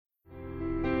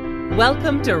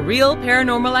Welcome to Real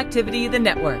Paranormal Activity, the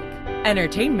network.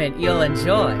 Entertainment you'll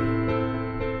enjoy.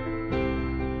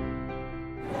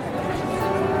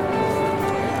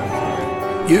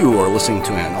 You are listening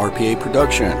to an RPA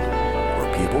production,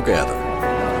 where people gather.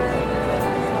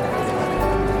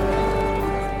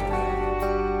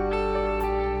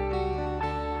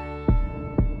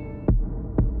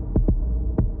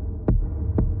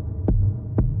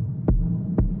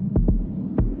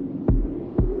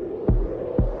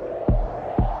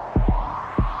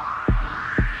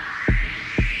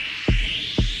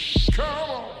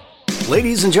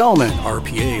 Ladies and gentlemen,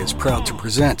 RPA is proud to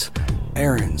present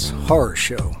Aaron's Horror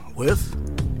Show with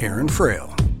Aaron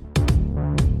Frail.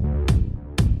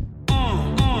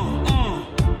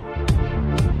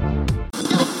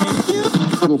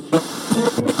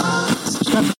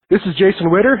 This is Jason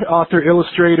Witter, author,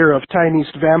 illustrator of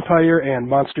Tiniest Vampire and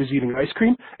Monsters Eating Ice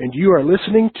Cream, and you are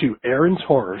listening to Aaron's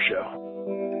Horror Show.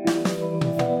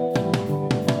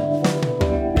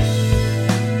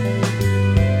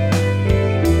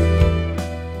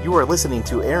 You are listening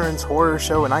to Aaron's Horror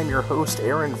Show, and I'm your host,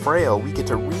 Aaron Frail. We get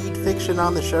to read fiction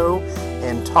on the show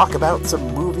and talk about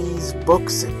some movies,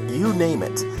 books, you name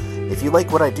it. If you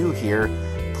like what I do here,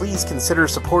 please consider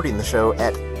supporting the show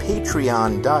at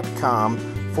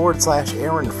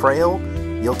patreon.com/Aaron Frail.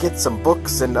 You'll get some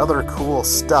books and other cool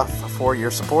stuff for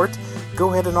your support.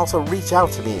 Go ahead and also reach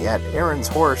out to me at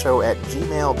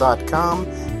aaronshorrorshow@gmail.com,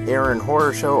 Aaron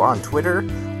Horror Show on Twitter,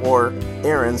 or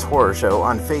Aaron's Horror Show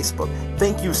on Facebook.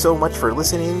 Thank you so much for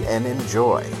listening, and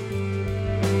enjoy.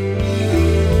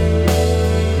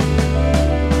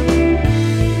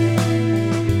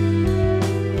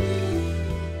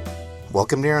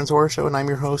 Welcome to Aaron's Horror Show, and I'm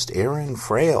your host, Aaron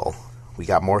Frail. We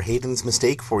got more Hayden's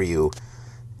Mistake for you.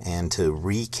 And to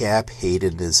recap,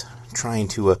 Hayden is trying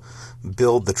to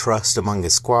build the trust among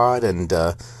his squad, and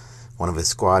one of his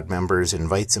squad members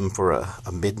invites him for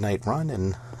a midnight run,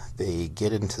 and they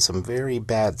get into some very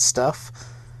bad stuff.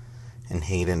 And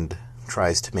Hayden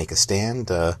tries to make a stand,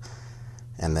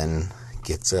 and then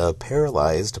gets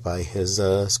paralyzed by his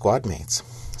squad mates.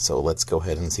 So let's go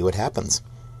ahead and see what happens.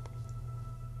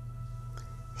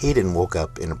 Hayden woke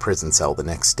up in a prison cell the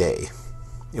next day.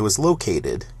 It was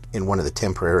located in one of the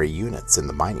temporary units in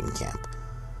the mining camp.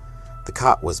 The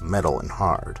cot was metal and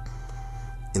hard.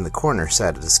 In the corner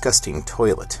sat a disgusting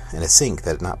toilet and a sink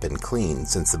that had not been cleaned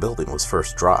since the building was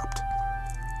first dropped.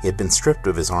 He had been stripped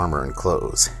of his armor and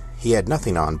clothes. He had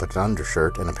nothing on but an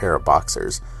undershirt and a pair of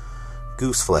boxers.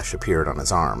 Goose flesh appeared on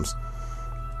his arms.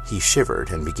 He shivered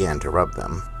and began to rub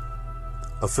them.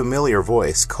 A familiar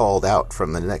voice called out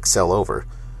from the next cell over,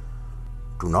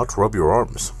 "Do not rub your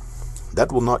arms.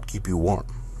 That will not keep you warm."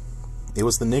 It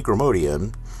was the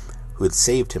Negromodian who had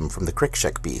saved him from the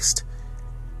Crikshek beast.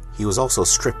 He was also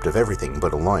stripped of everything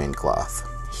but a loincloth.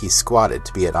 He squatted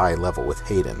to be at eye level with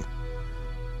Hayden.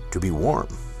 "To be warm,"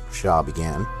 Shah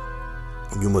began,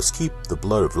 "you must keep the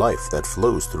blood of life that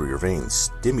flows through your veins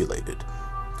stimulated.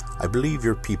 I believe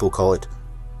your people call it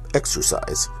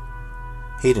exercise."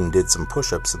 Hayden did some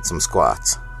push-ups and some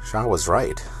squats. Shah was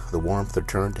right. The warmth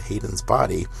returned to Hayden's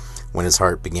body when his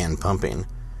heart began pumping.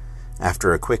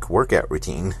 After a quick workout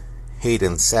routine,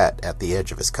 Hayden sat at the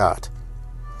edge of his cot.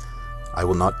 "I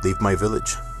will not leave my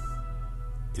village.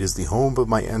 It is the home of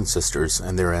my ancestors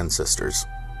and their ancestors.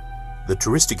 The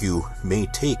Turistiku may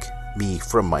take me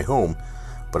from my home,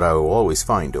 but I will always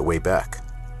find a way back."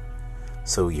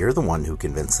 So you're the one who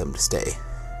convinced them to stay.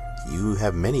 You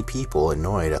have many people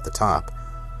annoyed at the top.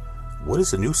 What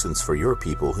is a nuisance for your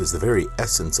people is the very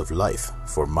essence of life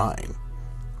for mine.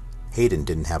 Hayden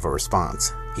didn't have a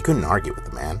response. He couldn't argue with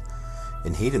the man.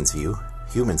 In Hayden's view,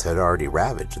 humans had already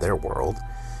ravaged their world,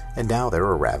 and now they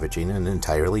were ravaging an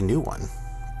entirely new one.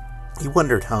 He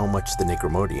wondered how much the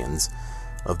Negromodians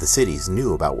of the cities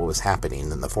knew about what was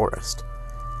happening in the forest.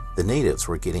 The natives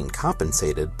were getting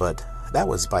compensated, but that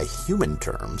was by human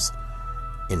terms.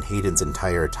 In Hayden's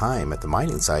entire time at the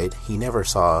mining site, he never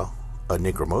saw a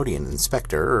Negromodian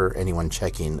inspector or anyone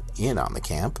checking in on the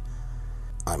camp.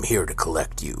 "I'm here to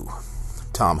collect you,"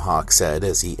 Tom Hawk said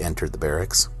as he entered the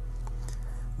barracks.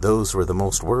 Those were the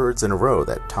most words in a row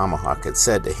that Tomahawk had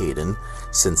said to Hayden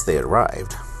since they had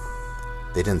arrived.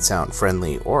 They didn't sound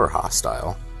friendly or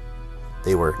hostile.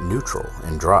 They were neutral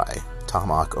and dry.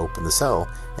 Tomahawk opened the cell,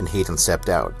 and Hayden stepped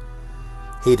out.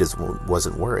 Hayden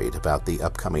wasn't worried about the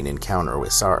upcoming encounter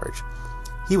with Sarge.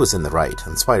 He was in the right,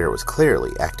 and Spider was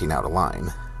clearly acting out of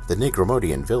line. The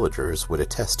Negromodian villagers would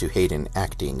attest to Hayden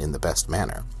acting in the best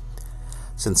manner.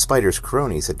 Since Spider's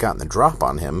cronies had gotten the drop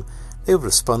on him, they would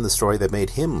have spun the story that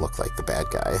made him look like the bad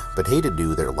guy, but Hayden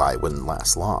knew their lie wouldn't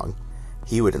last long.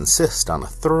 He would insist on a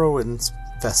thorough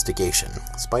investigation.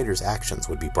 Spider's actions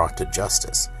would be brought to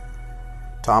justice.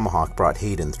 Tomahawk brought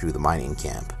Hayden through the mining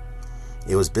camp.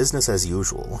 It was business as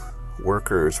usual.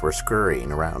 Workers were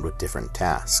scurrying around with different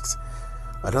tasks.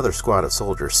 Another squad of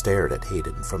soldiers stared at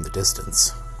Hayden from the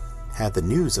distance. Had the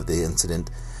news of the incident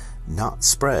not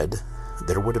spread,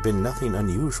 there would have been nothing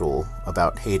unusual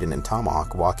about Hayden and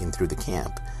Tomahawk walking through the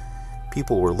camp.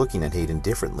 People were looking at Hayden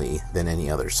differently than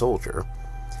any other soldier,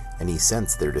 and he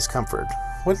sensed their discomfort.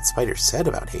 What had Spider said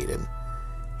about Hayden?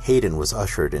 Hayden was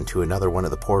ushered into another one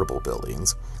of the portable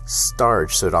buildings.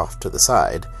 Sarge stood off to the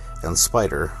side, and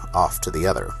Spider off to the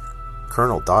other.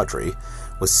 Colonel Dodry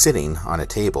was sitting on a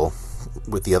table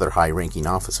with the other high-ranking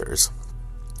officers.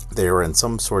 They were in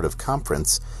some sort of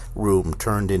conference room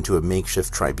turned into a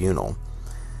makeshift tribunal.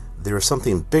 There was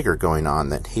something bigger going on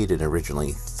than Hayden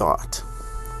originally thought.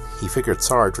 He figured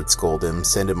Sarge would scold him,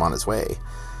 send him on his way.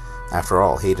 After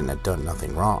all, Hayden had done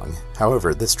nothing wrong.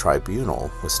 However, this tribunal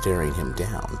was staring him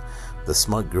down. The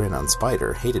smug grin on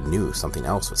Spider, Hayden knew something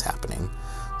else was happening.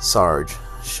 Sarge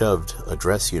shoved a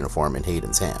dress uniform in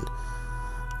Hayden's hand.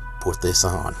 "Put this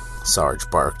on," Sarge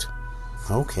barked.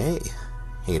 "Okay,"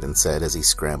 Hayden said as he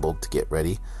scrambled to get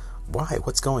ready. "Why?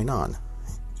 What's going on?"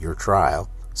 "Your trial,"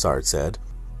 Sarge said.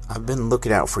 "I've been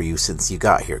looking out for you since you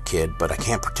got here, kid, but I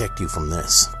can't protect you from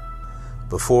this."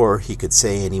 Before he could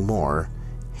say any more,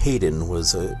 Hayden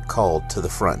was called to the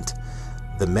front.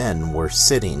 The men were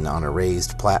sitting on a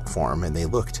raised platform, and they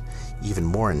looked even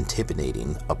more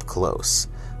intimidating up close.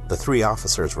 The three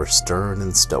officers were stern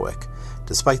and stoic.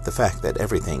 Despite the fact that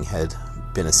everything had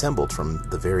been assembled from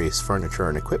the various furniture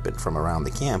and equipment from around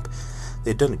the camp,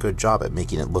 they'd done a good job at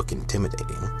making it look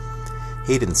intimidating.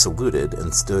 Hayden saluted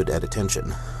and stood at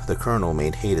attention. The colonel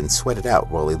made Hayden sweat it out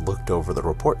while he looked over the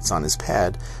reports on his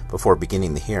pad before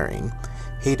beginning the hearing.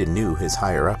 Hayden knew his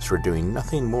higher-ups were doing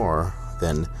nothing more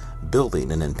than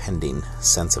building an impending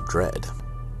sense of dread.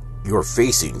 "You're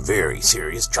facing very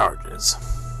serious charges,"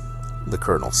 the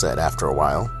colonel said after a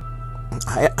while.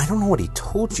 I don't know what he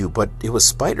told you, but it was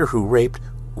Spider who raped—"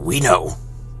 "We know."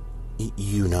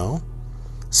 You know?"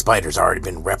 "Spider's already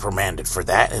been reprimanded for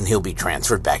that, and he'll be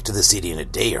transferred back to the city in a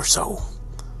day or so."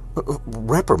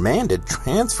 Reprimanded?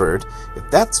 Transferred? If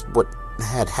that's what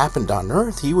had happened on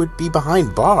Earth, he would be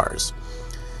behind bars.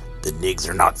 "The Nigs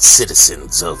are not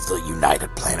citizens of the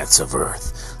United Planets of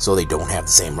Earth, so they don't have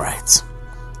the same rights."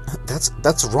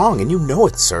 That's wrong, and you know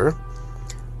it, sir."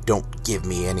 "Don't give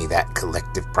me any of that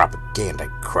collective propaganda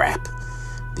crap.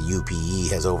 The UPE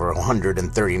has over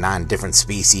 139 different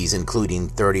species, including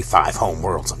 35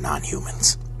 homeworlds of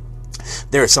non-humans.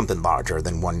 There is something larger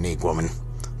than one Nig woman.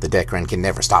 The Dekran can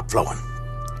never stop flowing.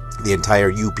 The entire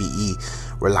UPE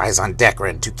relies on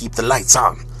Dekran to keep the lights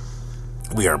on.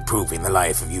 We are improving the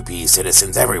life of UPE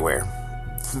citizens everywhere."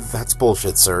 "That's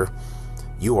bullshit, sir."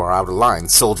 "You are out of line,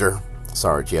 soldier,"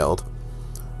 Sarge yelled.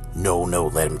 No,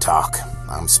 let him talk.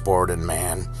 I'm sporting,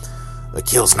 man. A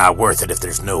kill's not worth it if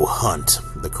there's no hunt."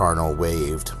 The colonel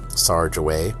waved Sarge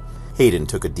away. Hayden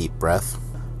took a deep breath.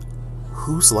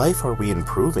 "Whose life are we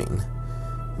improving?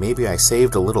 Maybe I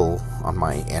saved a little on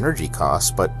my energy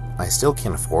costs, but I still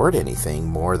can't afford anything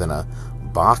more than a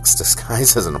box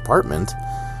disguised as an apartment.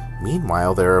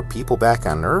 Meanwhile, there are people back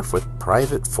on Earth with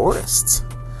private forests.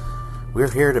 We're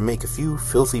here to make a few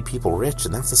filthy people rich,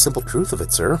 and that's the simple truth of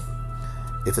it, sir.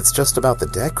 If it's just about the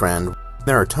Dekran,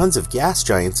 there are tons of gas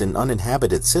giants in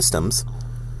uninhabited systems.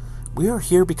 We are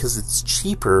here because it's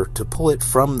cheaper to pull it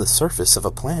from the surface of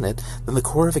a planet than the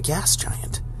core of a gas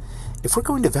giant. If we're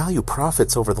going to value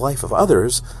profits over the life of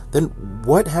others, then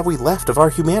what have we left of our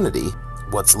humanity?"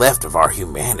 "What's left of our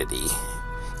humanity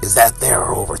is that there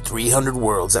are over 300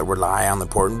 worlds that rely on the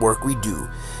important work we do.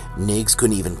 Nigs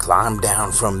couldn't even climb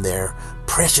down from their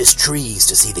precious trees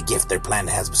to see the gift their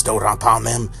planet has bestowed upon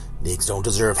them. Nigs don't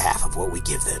deserve half of what we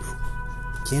give them."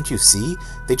 "Can't you see?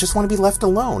 They just want to be left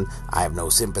alone." "I have no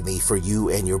sympathy for you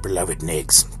and your beloved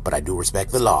Nigs, but I do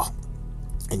respect the law.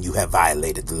 And you have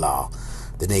violated the law.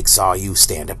 The Nigs saw you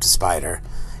stand up to Spider,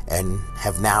 and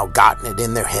have now gotten it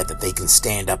in their head that they can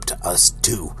stand up to us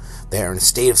too. They are in a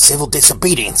state of civil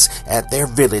disobedience at their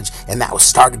village, and that was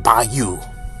started by you."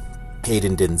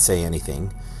 Hayden didn't say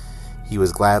anything. He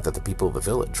was glad that the people of the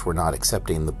village were not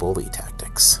accepting the bully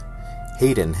tactics.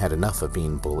 Hayden had enough of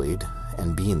being bullied,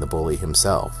 and being the bully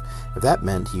himself. If that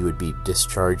meant he would be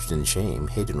discharged in shame,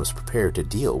 Hayden was prepared to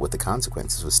deal with the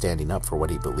consequences of standing up for what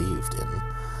he believed in.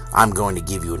 "I'm going to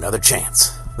give you another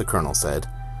chance," the colonel said.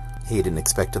 Hayden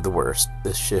expected the worst.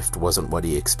 This shift wasn't what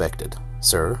he expected.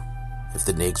 "Sir, if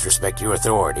the Nigs respect your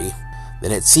authority,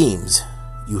 then it seems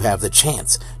you have the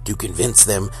chance to convince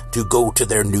them to go to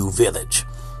their new village.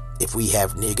 If we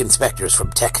have Nig inspectors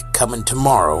from Tech coming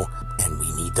tomorrow, and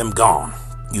we need them gone.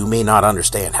 You may not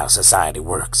understand how society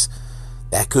works.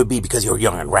 That could be because you're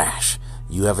young and rash.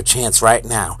 You have a chance right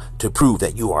now to prove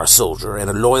that you are a soldier and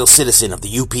a loyal citizen of the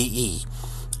UPE.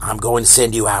 I'm going to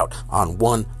send you out on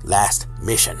one last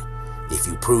mission. If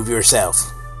you prove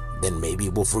yourself, then maybe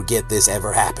we'll forget this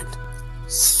ever happened.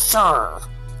 Sir!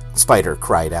 Spider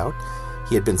cried out.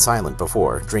 He had been silent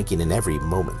before, drinking in every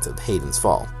moment of Hayden's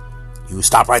fall. You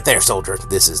stop right there, soldier.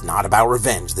 This is not about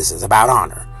revenge. This is about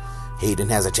honor. Hayden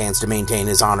has a chance to maintain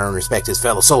his honor and respect his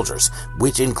fellow soldiers,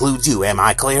 which includes you. Am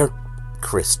I clear?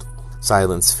 Crystal.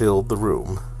 Silence filled the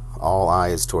room, all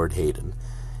eyes toward Hayden.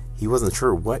 He wasn't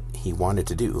sure what he wanted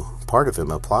to do. Part of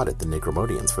him applauded the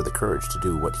Necromodians for the courage to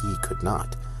do what he could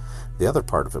not. The other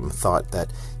part of him thought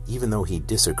that even though he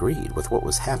disagreed with what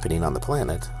was happening on the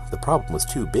planet, the problem was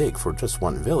too big for just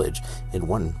one village in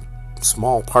one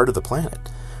small part of the planet.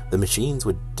 The machines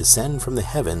would descend from the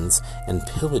heavens and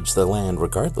pillage the land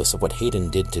regardless of what Hayden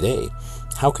did today.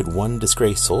 How could one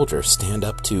disgraced soldier stand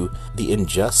up to the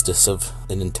injustice of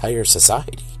an entire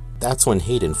society? That's when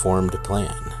Hayden formed a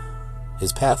plan.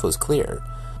 His path was clear.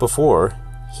 Before,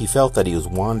 he felt that he was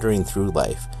wandering through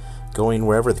life, going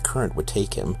wherever the current would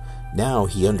take him. Now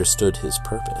he understood his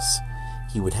purpose.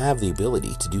 He would have the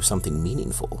ability to do something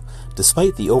meaningful.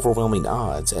 Despite the overwhelming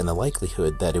odds and the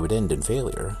likelihood that it would end in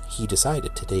failure, he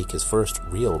decided to take his first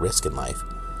real risk in life.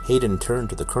 Hayden turned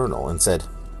to the colonel and said,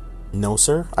 "No,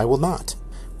 sir, I will not.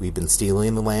 We've been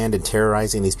stealing the land and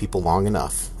terrorizing these people long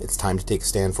enough. It's time to take a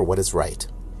stand for what is right."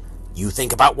 "You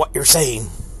think about what you're saying."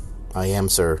 "I am,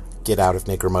 sir. Get out of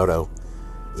Necromodo."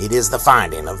 "It is the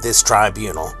finding of this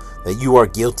tribunal that you are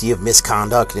guilty of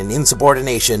misconduct and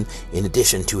insubordination in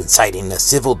addition to inciting a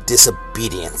civil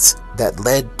disobedience that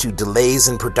led to delays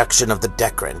in production of the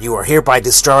Decran. You are hereby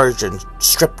discharged and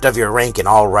stripped of your rank and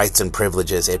all rights and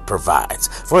privileges it provides.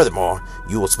 Furthermore,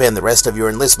 you will spend the rest of your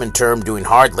enlistment term doing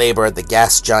hard labor at the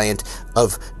gas giant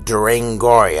of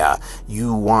Durangoria.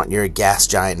 You want your gas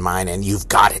giant mine and you've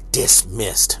got it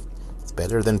dismissed."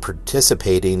 Better than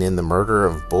participating in the murder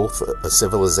of both a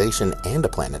civilization and a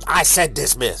planet. "I said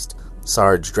dismissed."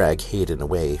 Sarge dragged Hayden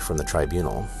away from the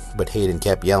tribunal, but Hayden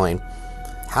kept yelling,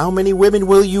 "How many women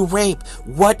will you rape?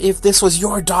 What if this was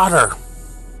your daughter?"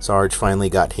 Sarge finally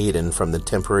got Hayden from the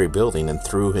temporary building and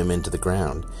threw him into the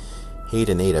ground.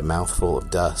 Hayden ate a mouthful of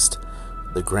dust.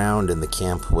 The ground in the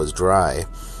camp was dry,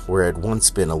 where it had once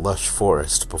been a lush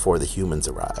forest before the humans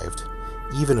arrived.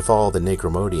 Even if all the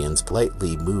Necromodians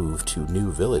politely moved to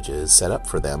new villages set up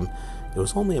for them, it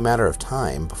was only a matter of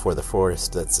time before the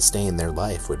forest that sustained their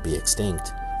life would be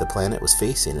extinct. The planet was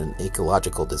facing an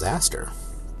ecological disaster.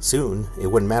 Soon, it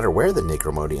wouldn't matter where the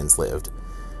Necromodians lived.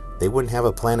 They wouldn't have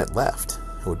a planet left.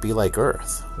 It would be like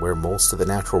Earth, where most of the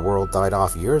natural world died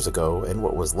off years ago, and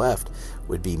what was left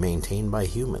would be maintained by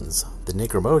humans. The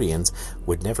Necromodians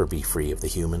would never be free of the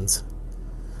humans.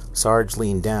 Sarge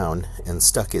leaned down and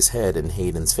stuck his head in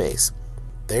Hayden's face.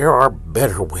 "There are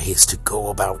better ways to go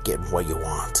about getting what you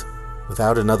want."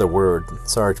 Without another word,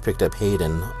 Sarge picked up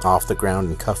Hayden off the ground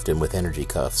and cuffed him with energy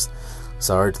cuffs.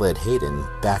 Sarge led Hayden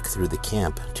back through the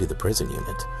camp to the prison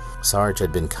unit. Sarge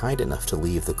had been kind enough to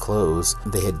leave the clothes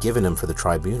they had given him for the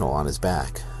tribunal on his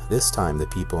back. This time the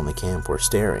people in the camp were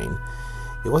staring.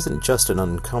 It wasn't just an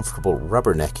uncomfortable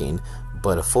rubbernecking,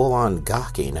 but a full-on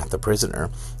gawking at the prisoner.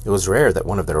 It was rare that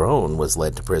one of their own was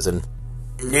led to prison.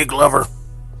 "Nig lover,"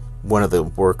 one of the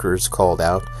workers called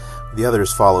out. The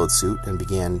others followed suit and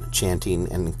began chanting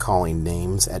and calling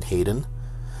names at Hayden.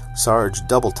 Sarge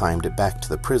double-timed it back to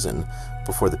the prison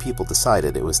before the people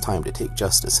decided it was time to take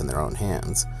justice in their own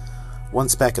hands.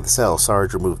 Once back at the cell,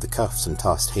 Sarge removed the cuffs and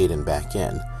tossed Hayden back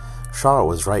in. Shaw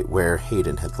was right where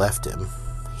Hayden had left him.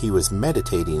 He was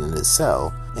meditating in his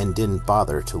cell and didn't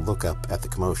bother to look up at the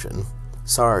commotion.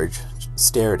 Sarge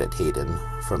stared at Hayden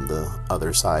from the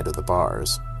other side of the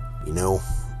bars. "You know,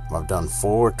 I've done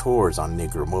 4 tours on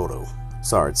Necromodo,"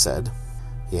 Sarge said.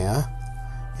 "Yeah?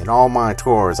 In all my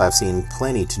tours, I've seen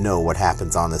plenty to know what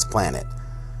happens on this planet.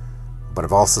 But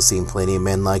I've also seen plenty of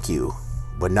men like you.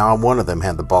 But not one of them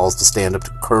had the balls to stand up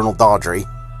to Colonel Dodgery."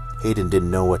 Hayden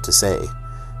didn't know what to say.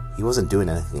 He wasn't doing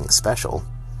anything special.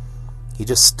 He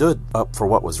just stood up for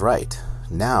what was right.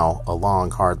 Now, a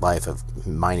long, hard life of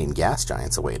mining gas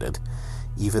giants awaited.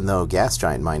 Even though gas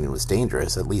giant mining was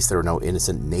dangerous, at least there were no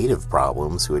innocent native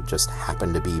problems who had just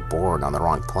happened to be born on the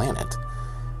wrong planet.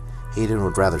 Hayden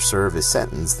would rather serve his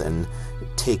sentence than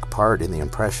take part in the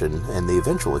oppression and the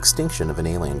eventual extinction of an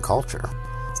alien culture.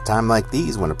 "It's times like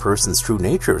these when a person's true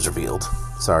nature is revealed,"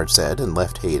 Sarge said, and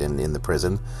left Hayden in the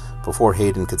prison. Before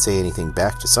Hayden could say anything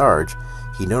back to Sarge,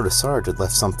 he noticed Sarge had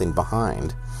left something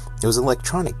behind. It was an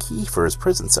electronic key for his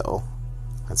prison cell.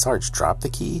 Had Sarge dropped the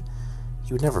key?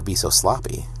 He would never be so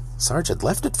sloppy. Sarge had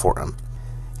left it for him.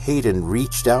 Hayden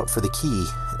reached out for the key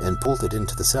and pulled it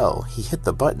into the cell. He hit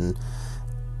the button.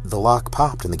 The lock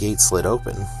popped and the gate slid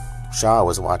open. Shaw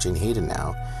was watching Hayden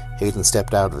now. Hayden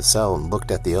stepped out of the cell and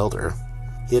looked at the elder.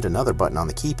 He hit another button on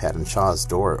the keypad and Shaw's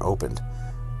door opened.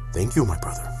 "Thank you, my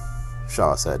brother,"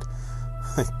 Shaw said.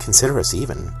 "Consider us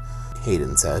even,"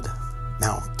 Hayden said.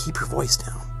 "Now, keep your voice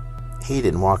down."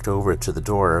 Hayden walked over to the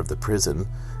door of the prison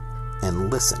and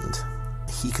listened.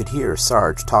 He could hear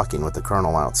Sarge talking with the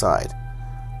colonel outside.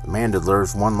 "The man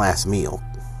deserves one last meal,"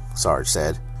 Sarge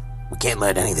said. "We can't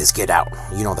let any of this get out.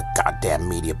 You know the goddamn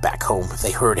media back home. If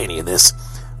they heard any of this,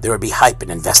 there would be hype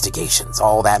and investigations.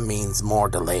 All that means more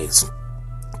delays.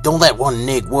 Don't let one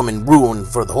nig woman ruin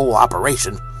for the whole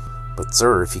operation." "But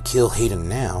sir, if you kill Hayden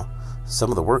now, some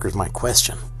of the workers might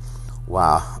question."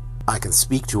 "Wow, I can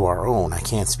speak to our own. I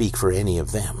can't speak for any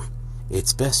of them.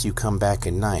 It's best you come back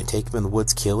at night. Take him in the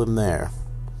woods, kill him there."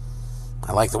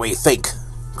 "I like the way you think,"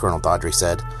 Colonel Dodry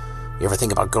said. "You ever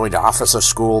think about going to officer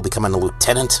school, becoming a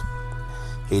lieutenant?"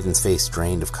 Hayden's face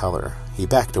drained of color. He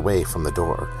backed away from the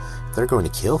door. If they're going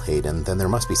to kill Hayden, then there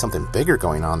must be something bigger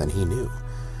going on than he knew.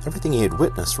 Everything he had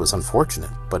witnessed was unfortunate,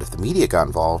 but if the media got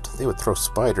involved, they would throw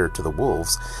Spider to the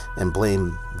wolves and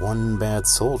blame one bad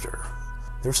soldier.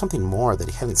 There was something more that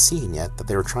he hadn't seen yet that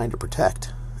they were trying to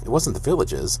protect. It wasn't the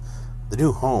villages. The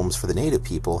new homes for the native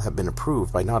people have been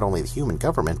approved by not only the human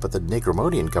government, but the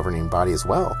Negromodian governing body as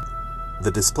well.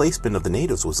 The displacement of the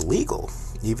natives was legal,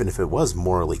 even if it was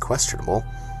morally questionable.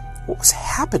 What was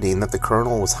happening that the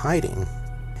colonel was hiding?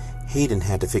 Hayden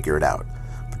had to figure it out.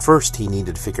 But first he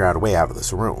needed to figure out a way out of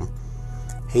this room.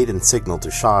 Hayden signaled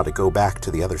to Shaw to go back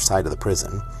to the other side of the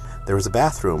prison. There was a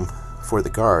bathroom for the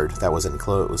guard that was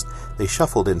enclosed. They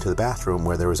shuffled into the bathroom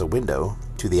where there was a window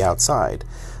to the outside.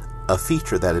 A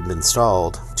feature that had been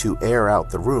installed to air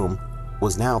out the room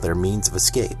was now their means of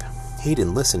escape.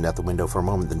 Hayden listened at the window for a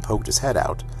moment, then poked his head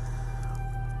out.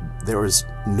 There was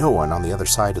no one on the other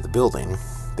side of the building.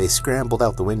 They scrambled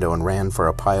out the window and ran for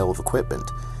a pile of equipment.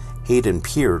 Hayden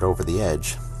peered over the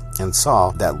edge and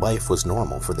saw that life was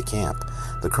normal for the camp.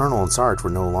 The colonel and Sarge were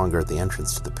no longer at the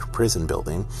entrance to the prison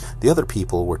building. The other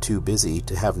people were too busy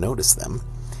to have noticed them.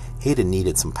 Hayden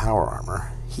needed some power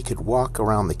armor. He could walk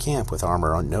around the camp with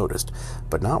armor unnoticed,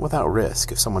 but not without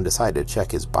risk. If someone decided to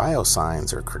check his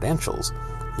biosigns or credentials,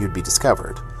 he would be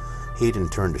discovered. Hayden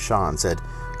turned to Shaw and said,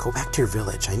 "Go back to your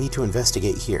village. I need to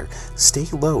investigate here. Stay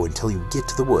low until you get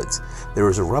to the woods. There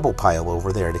is a rubble pile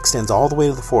over there. It extends all the way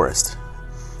to the forest.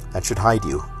 That should hide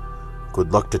you."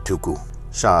 "Good luck to Tuku,"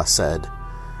 Shaw said,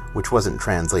 which wasn't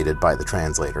translated by the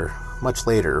translator. Much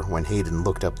later, when Hayden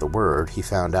looked up the word, he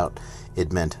found out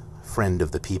it meant friend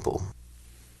of the people.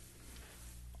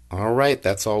 All right,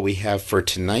 that's all we have for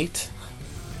tonight.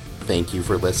 Thank you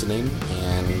for listening,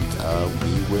 and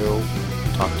we will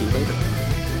talk to you later.